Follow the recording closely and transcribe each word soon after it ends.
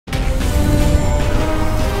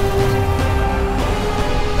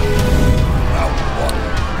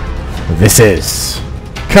This is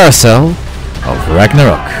Carousel of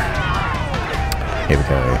Ragnarok. Here we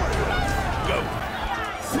go.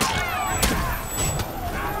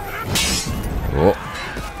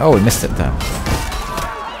 Oh, we missed it there.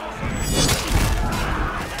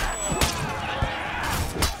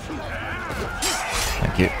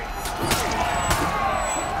 Thank you.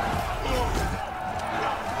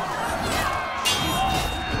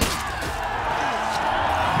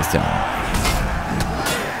 It's down.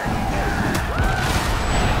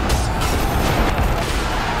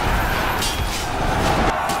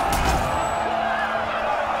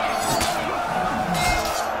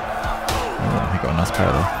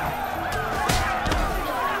 Parallel.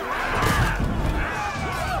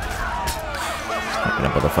 Not gonna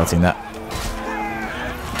bother fighting that.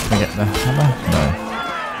 Can I get the hammer? No.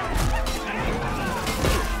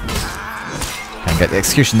 Can get the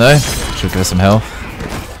execution though. Should give us some health.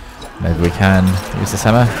 Maybe we can use this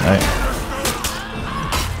hammer. No.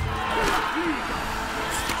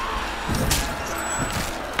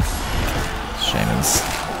 Shaman's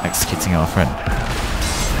executing our friend.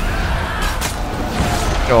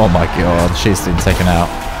 Oh my god, she's been taken out.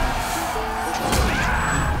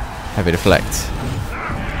 Heavy deflect.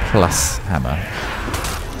 Plus hammer.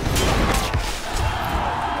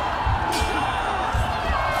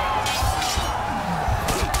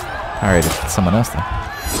 Parried someone else there.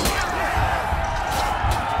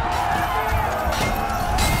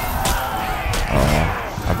 Oh,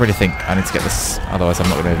 I really think I need to get this, otherwise I'm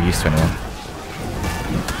not going to be of use to anyone.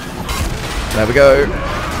 There we go.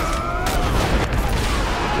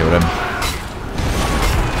 Killed him.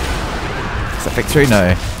 Is that victory?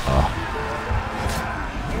 No. Oh.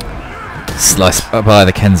 Sliced by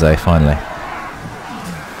the Kenzo, finally.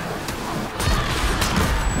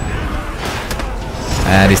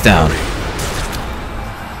 And he's down.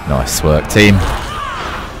 Nice work, team.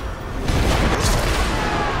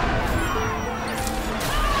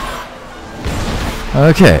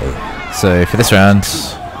 Okay, so for this round,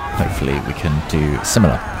 hopefully we can do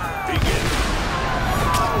similar.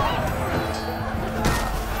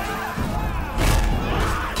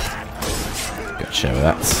 Share with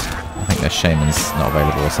that. I think their shaman's not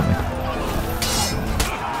available or something.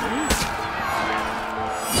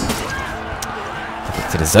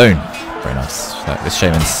 To the zone. Very nice. So this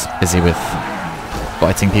shaman's busy with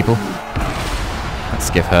biting people. Let's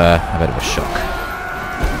give her a bit of a shock.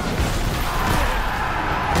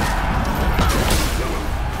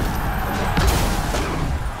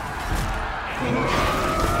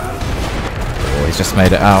 Oh, he's just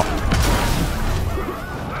made it out.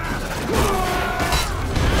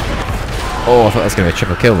 Oh, I thought that was going to be a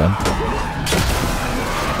triple kill then.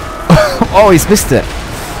 Oh, he's missed it.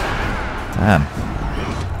 Damn.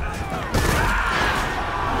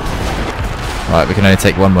 Right, we can only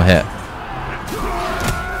take one more hit.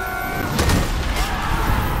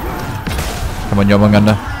 Come on,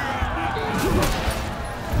 Yomanganda.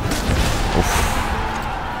 Oof.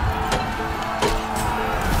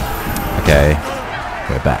 Okay,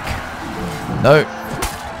 we're back. No.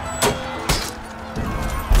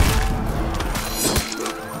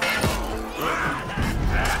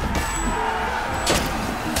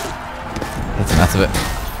 Out of it.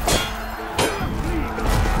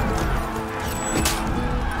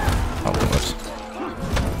 Oh god.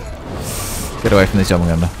 Get away from this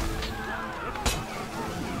Yomanganda.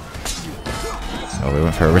 Oh, we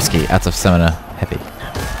went for a risky out of summoner heavy.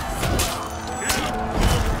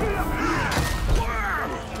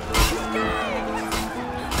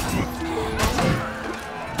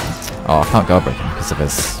 Oh, I can't guard break him because of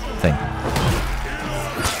his thing.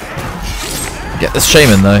 Get this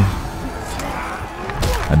shaman though.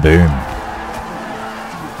 And boom.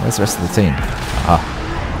 Where's the rest of the team? Ah.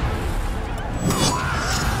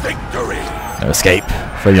 Victory! No escape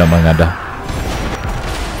for Yomanganda.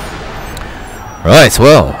 Right,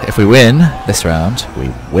 well, if we win this round, we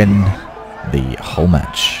win the whole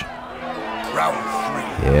match. Round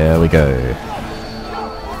 3. Here we go.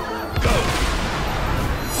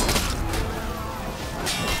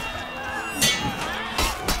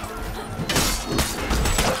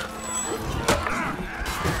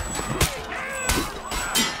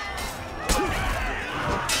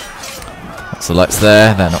 The lights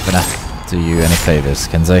there, they're not going to do you any favours,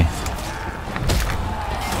 Kenzo.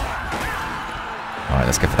 Alright,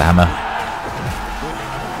 let's go for the hammer.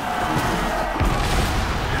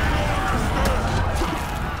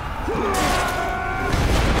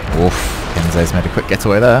 Oof, Kenzo's made a quick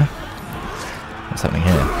getaway there. What's happening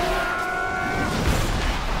here?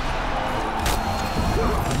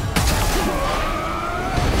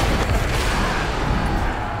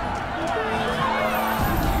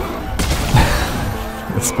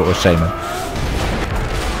 This poor shaman.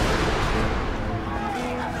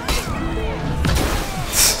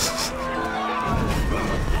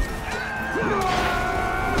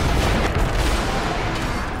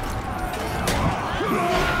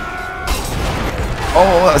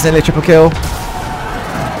 Oh, that was nearly a triple kill.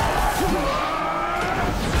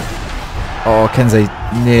 Oh, Kensei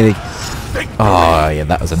nearly... Oh, yeah,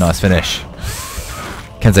 that was a nice finish.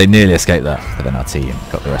 Kensei nearly escaped that, but then our team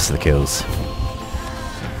got the rest of the kills.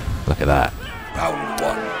 Look at that. Round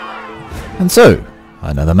 1. And so,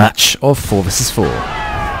 another match of 4 vs 4.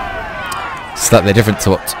 Slightly different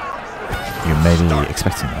to what you may be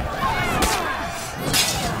expecting though.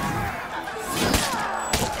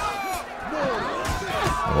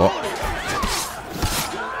 What?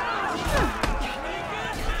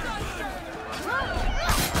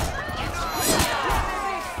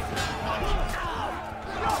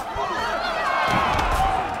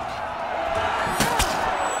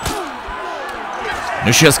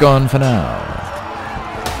 Nushia's gone for now.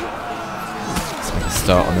 Let's make a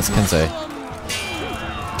start on this Kensei.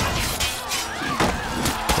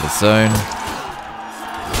 To the zone.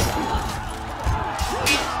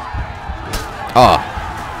 Ah!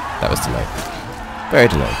 That was delayed. Very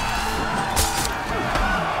delayed.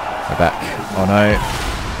 We're back. Oh no.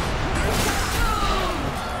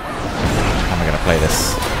 How am I going to play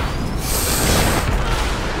this?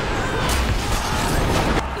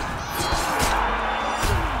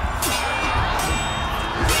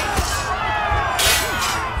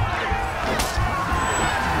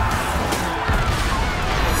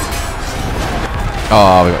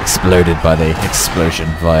 Oh, we got exploded by the explosion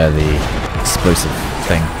via the explosive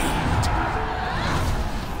thing.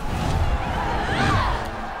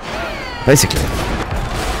 Basically,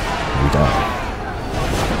 we die.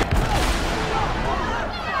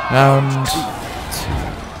 Round 2.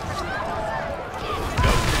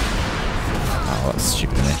 Oh, that's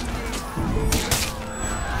stupid of me.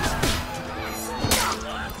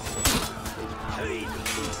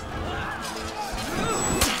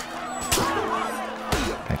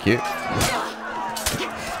 Thank you.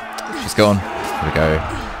 She's gone. Here we go.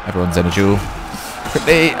 Everyone's in a duel.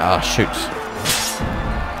 Quickly! Ah, shoot.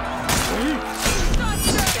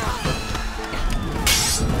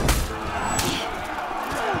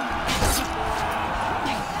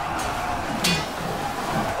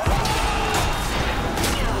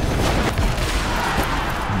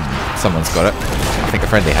 Someone's got it. I think a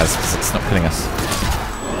friendly has, because it's not killing us.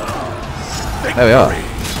 There we are.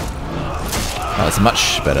 That was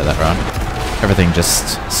much better that round. Everything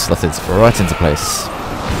just slotted right into place.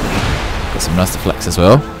 Got some nice deflects as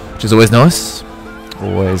well, which is always nice.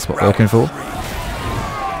 Always what we're looking for.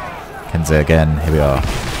 Kensei again, here we are.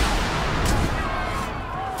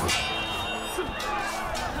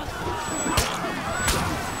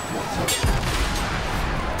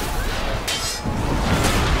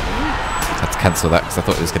 Had to cancel that because I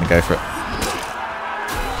thought he was going to go for it.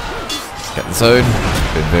 Get the zone.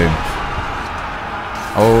 Boom, boom.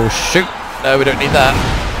 Oh, shoot. No, we don't need that.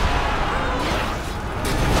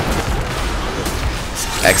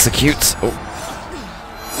 Execute. Oh.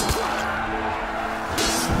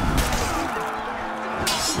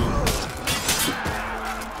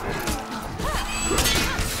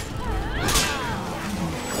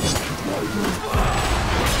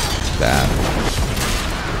 Damn.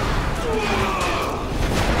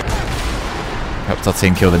 Helped our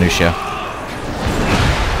team kill the Nushia.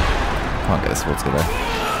 Can't get this all together.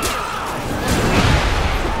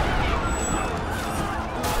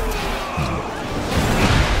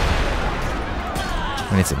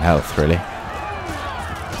 We need some health, really.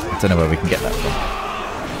 I don't know where we can get that from.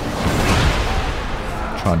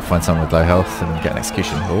 Try and find someone with low health and get an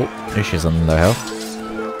execution. Oh, Nushia's on low health.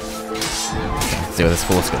 Let's see where this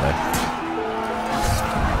force go though.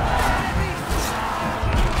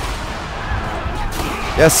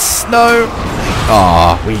 Yes, no!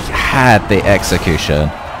 Ah, we had the execution,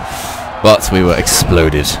 but we were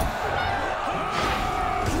exploded.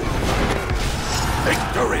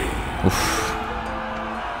 Victory! Oof.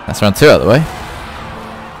 That's round 2 out of the way.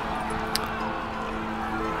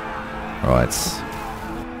 Right.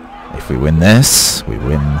 If we win this, we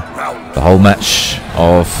win the whole match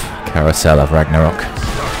of Carousel of Ragnarok.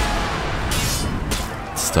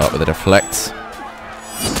 Start with a deflect.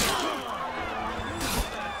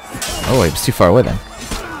 Oh, he was too far away then.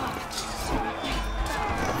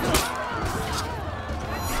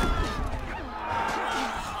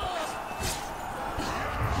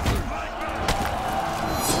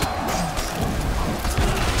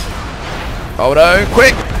 Oh no,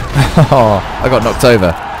 quick! Oh, I got knocked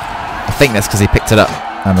over. I think that's because he picked it up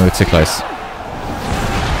and we were too close.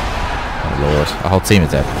 lord. Our whole team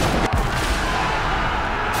is dead.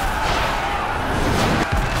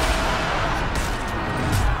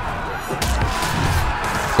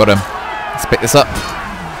 Got him. Let's pick this up.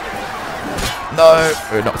 No!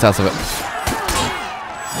 We're knocked out of it.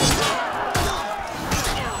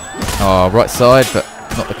 Oh, right side, but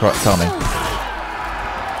not the correct timing.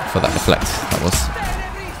 For that deflect, that was.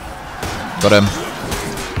 Got him.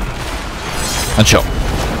 And shot.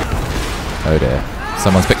 Oh dear.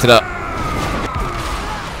 Someone's picked it up.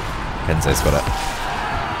 Kenzo's got it.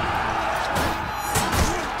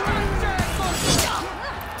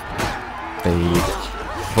 The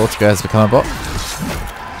Vortigo has become a bot.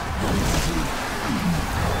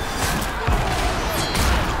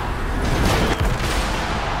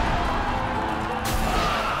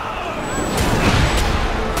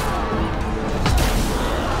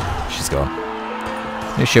 She's gone.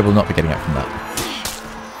 She will not be getting up from that.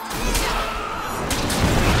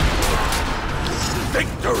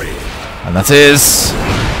 Victory! And that is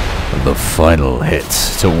the final hit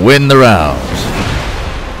to win the round.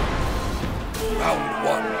 Round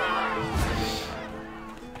 1.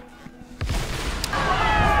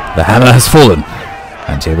 The hammer has fallen.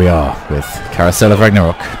 And here we are with Carousel of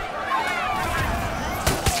Ragnarok.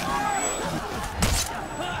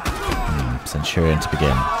 Centurion to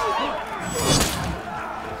begin.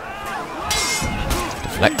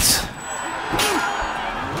 Deflect.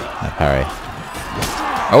 No parry.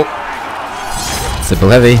 Oh! Simple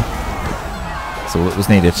heavy. That's all that was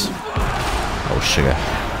needed. Oh, sugar.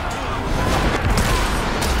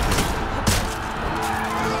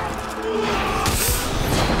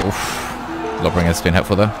 Oof. Lawbringer's been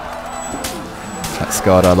helpful though. That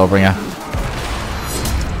scarred our Lawbringer.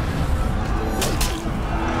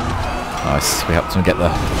 Nice, we helped him get the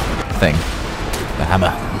thing. The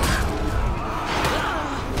hammer.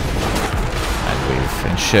 And we've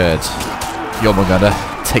ensured Jormungandr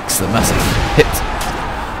takes the massive hit.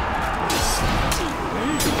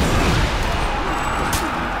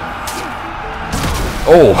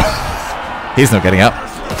 Oh! He's not getting up.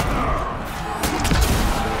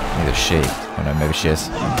 Neither is she. Oh no, maybe she is.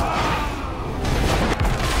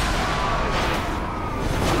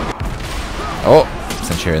 Oh!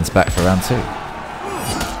 Centurion's back for round 2.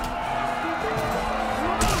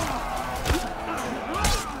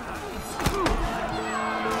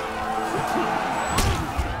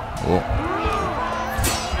 Oh.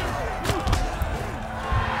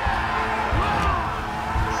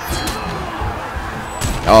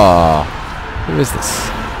 Oh, who is this?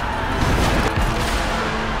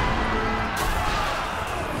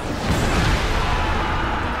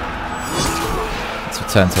 Let's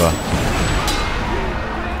return to her.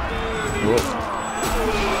 Whoa.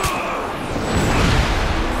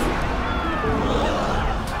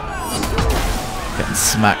 Getting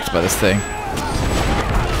smacked by this thing.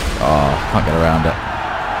 Oh, can't get around it.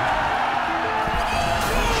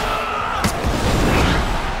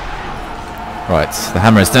 Right, the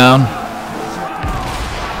hammer is down.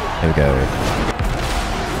 Here we go.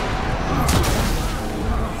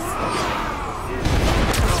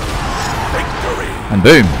 Victory! And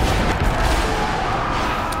boom!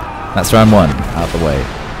 That's round 1, out of the way.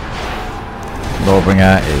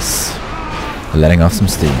 Lawbringer is letting off some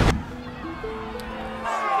steam.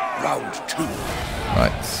 Round 2.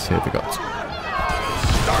 Right, here we got.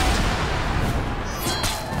 Start!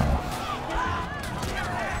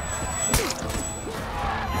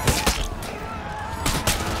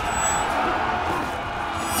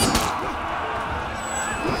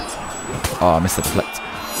 Oh, I missed the deflect.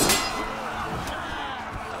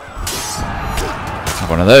 Have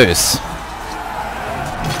one of those.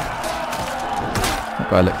 That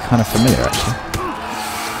guy looked kind of familiar, actually.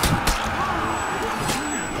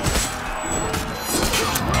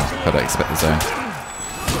 Oh, gotta expect the zone.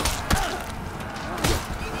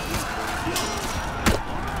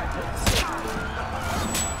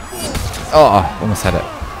 Oh, almost had it.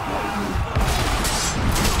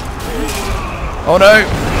 Oh no!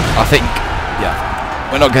 I think,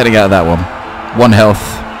 yeah, we're not getting out of that one. 1 health,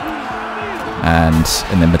 and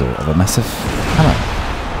in the middle of a massive hammer.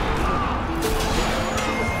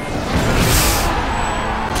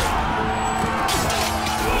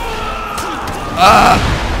 Ah!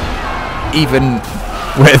 Even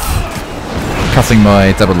with cutting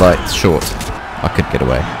my double light short, I could get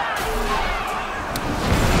away.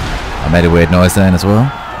 I made a weird noise then as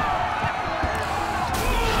well.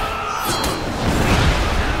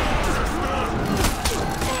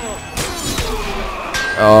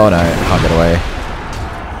 Oh no, I can't get away.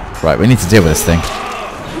 Right, we need to deal with this thing.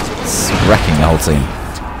 It's wrecking the whole team.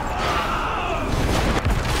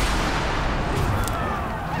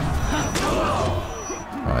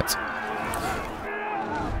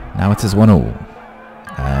 Now it is 1-1.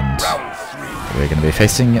 And Round 3. we're going to be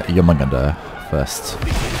facing Yomaganda first.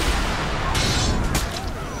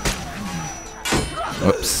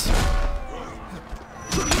 Whoops.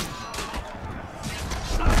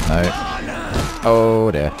 No. Oh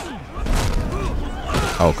dear.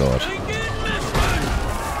 Oh god.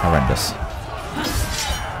 Horrendous.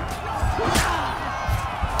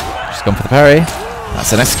 Just gone for the parry.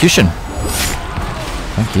 That's an execution.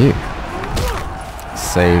 Thank you.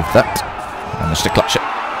 Save that. Managed to clutch it.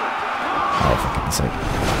 Oh, for goodness sake.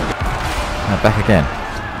 Now back again.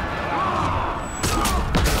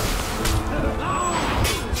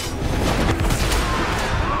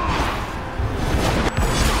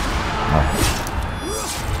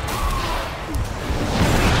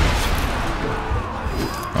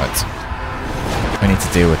 Right. We need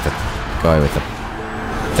to deal with the guy with the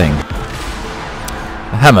thing.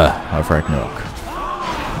 The hammer of Ragnarok.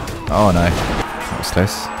 Oh no. That was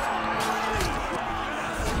close.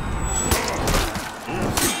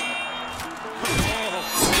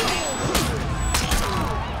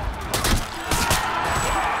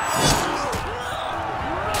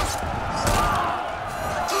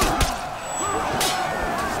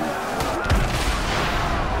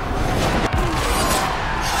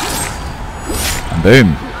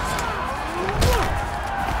 Boom.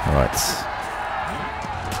 Alright.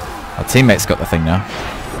 Our teammate's got the thing now.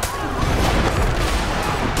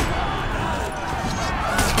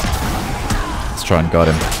 Let's try and guard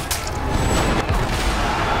him.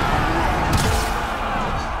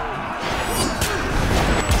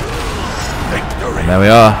 Victory. And there we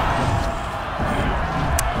are.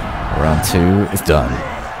 Round 2 is done.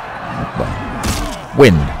 Well,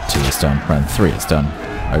 win 2 is done. Round 3 is done.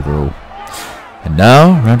 Overall. And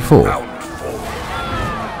now, round 4. Round 4.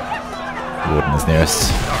 Warden is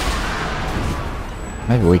nearest.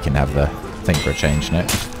 Maybe we can have the thing for a change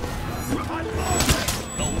next.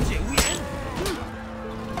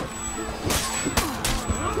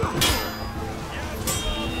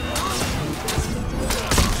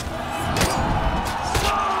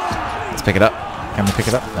 Let's pick it up. Can we pick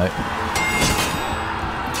it up? No.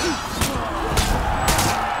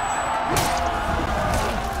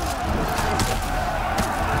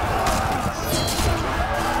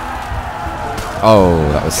 Oh,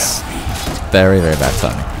 that was very, very bad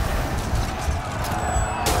timing.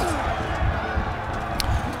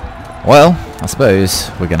 Well, I suppose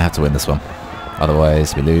we're going to have to win this one.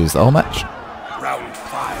 Otherwise, we lose the whole match. Round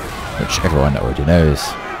 5. Which everyone already knows.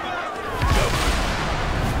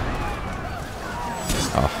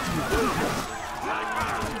 Oh.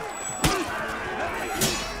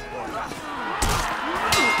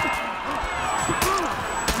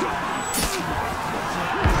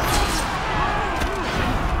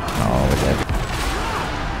 Oh, we're dead.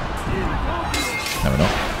 No, we're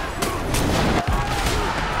not.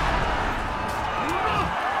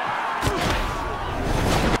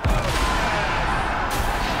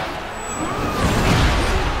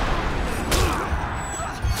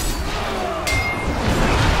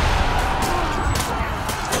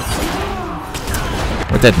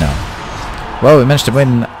 We're dead now. Well, we managed to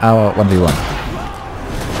win our 1v1.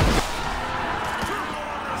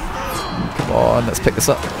 Come on, let's pick this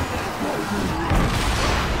up.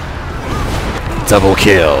 Double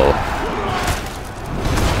kill.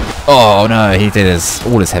 Oh no, he did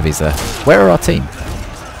all his heavies there. Where are our team?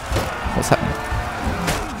 What's happening?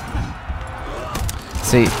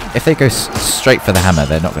 See, if they go straight for the hammer,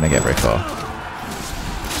 they're not going to get very far.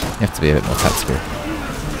 You have to be a bit more tactical.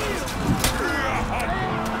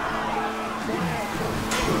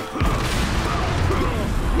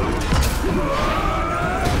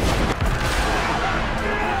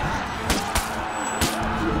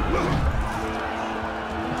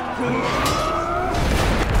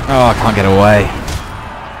 Oh, I can't get away.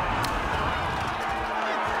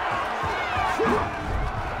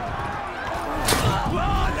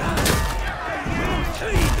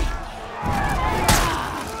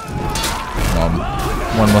 Come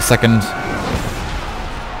on. One more second.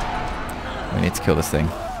 We need to kill this thing.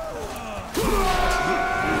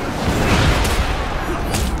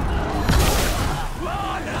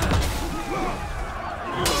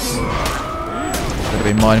 Gotta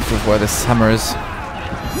be mindful of where this hammer is.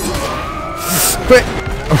 Quick!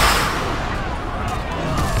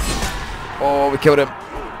 Oh, we killed him.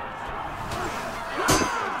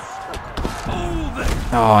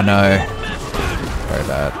 Oh no. Very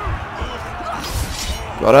bad.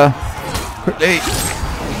 Got her. Quickly.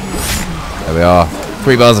 There we are.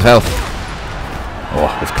 3 bars of health.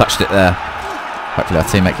 Oh, we've clutched it there. Hopefully our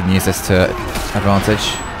teammate can use this to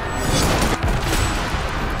advantage.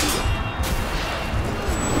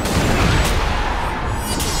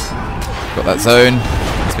 Got that zone.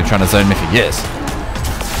 He's been trying to zone me for years.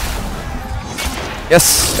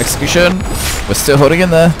 Yes, execution. We're still holding in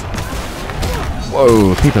there.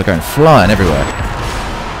 Whoa, people are going flying everywhere.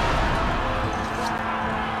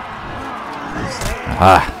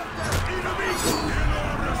 Aha.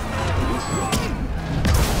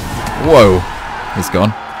 Whoa, he's gone.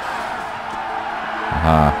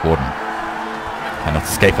 Aha, Warden. Cannot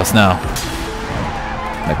escape us now.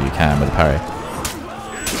 Maybe you can with a parry.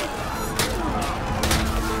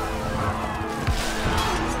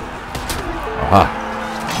 Aha.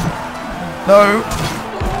 No!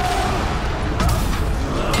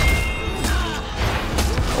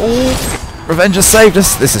 Oh! Revenge has saved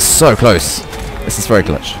us! This is so close. This is very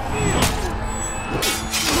clutch.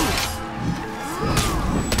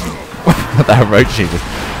 That Orochi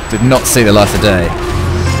just did not see the light of day.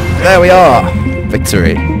 There we are!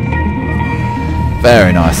 Victory.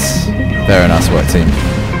 Very nice. Very nice work, team.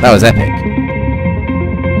 That was epic.